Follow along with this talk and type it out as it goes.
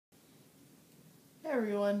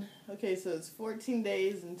Everyone. Okay, so it's 14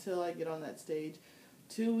 days until I get on that stage.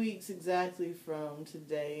 2 weeks exactly from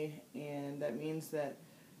today, and that means that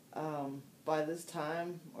by this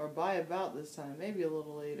time, or by about this time, maybe a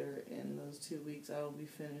little later in those 2 weeks, I will be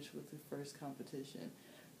finished with the first competition.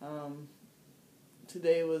 Um,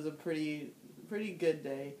 Today was a pretty good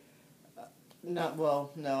day. Not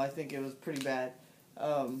well, no, I think it was pretty bad.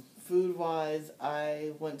 Food wise,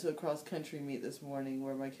 I went to a cross country meet this morning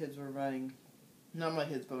where my kids were running. Not my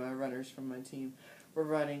kids, but my runners from my team were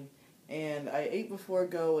running. And I ate before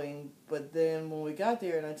going, but then when we got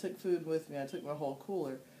there and I took food with me, I took my whole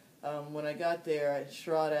cooler. When I got there,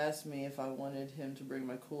 Sherrod asked me if I wanted him to bring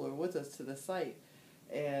my cooler with us to the site.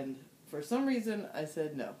 And for some reason, I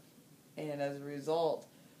said no. And as a result,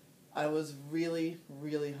 I was really,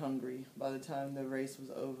 really hungry by the time the race was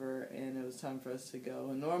over and it was time for us to go.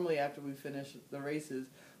 And normally after we finish the races,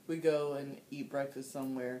 we go and eat breakfast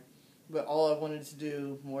somewhere. But all I wanted to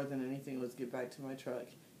do more than anything was get back to my truck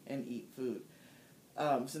and eat food,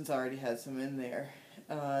 since I already had some in there.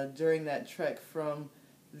 During that trek from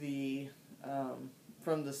the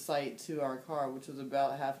site to our car, which was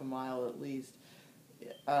about half a mile at least,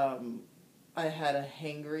 I had a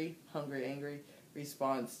hangry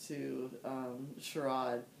response to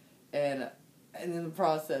Sherrod, and in the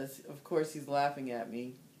process, of course, he's laughing at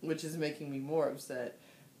me, which is making me more upset.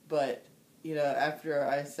 But after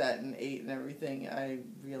I sat and ate and everything, I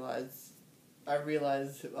realized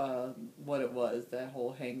what it was, that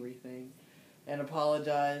whole hangry thing, and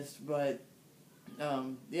apologized. But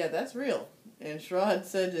yeah, that's real. And Sherrod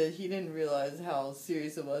said that he didn't realize how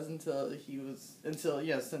serious it was until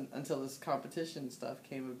this competition stuff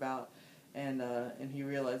came about, and he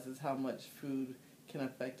realizes how much food can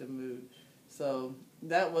affect a mood. So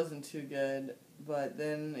that wasn't too good. But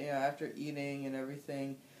then after eating and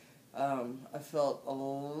everything, I felt a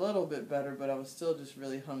little bbit better, but I was still just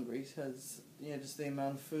really hungry because just the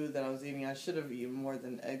amount of food that I was eating. I should have eaten more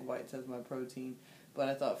than egg whites as my protein, but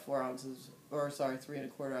I thought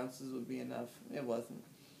 3¼ ounces would be enough. It wasn't.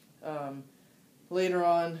 Later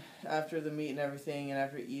on, after the meet and everything, and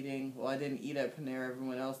after eating, well, I didn't eat at Panera.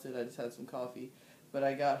 Everyone else did. I just had some coffee. But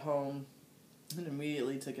I got home and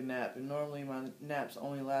immediately took a nap. And normally my naps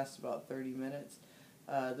only last about 30 minutes.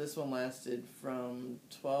 This one lasted from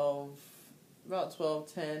about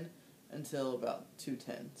 12:10 until about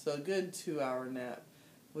 2:10. So a good 2-hour nap,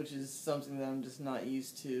 which is something that I'm just not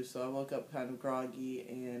used to. So I woke up kind of groggy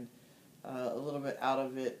and a little bit out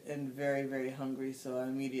of it and very, very hungry. So I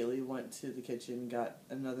immediately went to the kitchen, got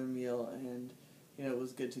another meal, and it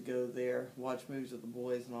was good to go there, watch movies with the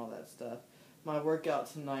boys and all that stuff. My workout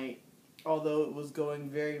tonight, although it was going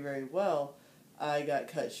very, very well, I got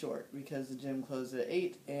cut short because the gym closed at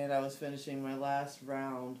 8 and I was finishing my last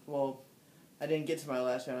round. Well, I didn't get to my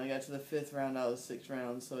last round. I got to the 5th round out of 6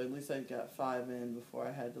 rounds, so at least I got 5 in before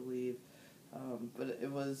I had to leave. But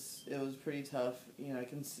it was pretty tough. I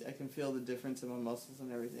can feel the difference in my muscles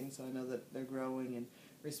and everything, so I know that they're growing and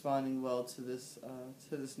responding well to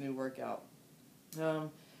this new workout.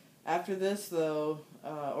 After this, though,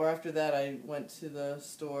 or after that, I went to the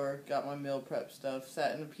store, got my meal prep stuff,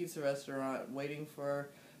 sat in a pizza restaurant waiting for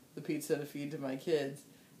the pizza to feed to my kids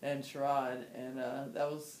and Sherrod, and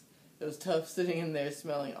it was tough sitting in there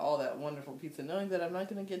smelling all that wonderful pizza, knowing that I'm not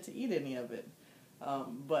going to get to eat any of it.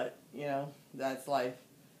 But that's life,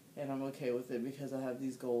 and I'm okay with it because I have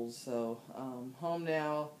these goals. So home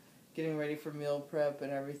now, getting ready for meal prep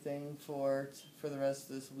and everything for the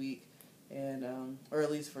rest of this week. And or at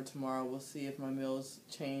least for tomorrow. We'll see if my meals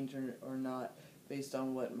change or not based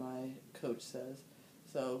on what my coach says.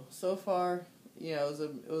 So far, it was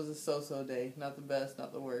a so-so day. Not the best,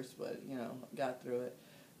 not the worst, but got through it.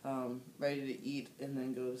 Ready to eat and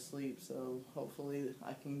then go to sleep. So hopefully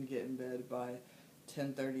I can get in bed by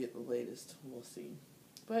 10:30 at the latest. We'll see.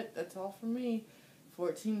 But that's all from me.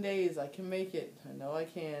 14 days, I can make it. I know I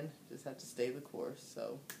can. Just have to stay the course.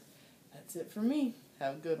 So that's it for me.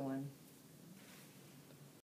 Have a good one.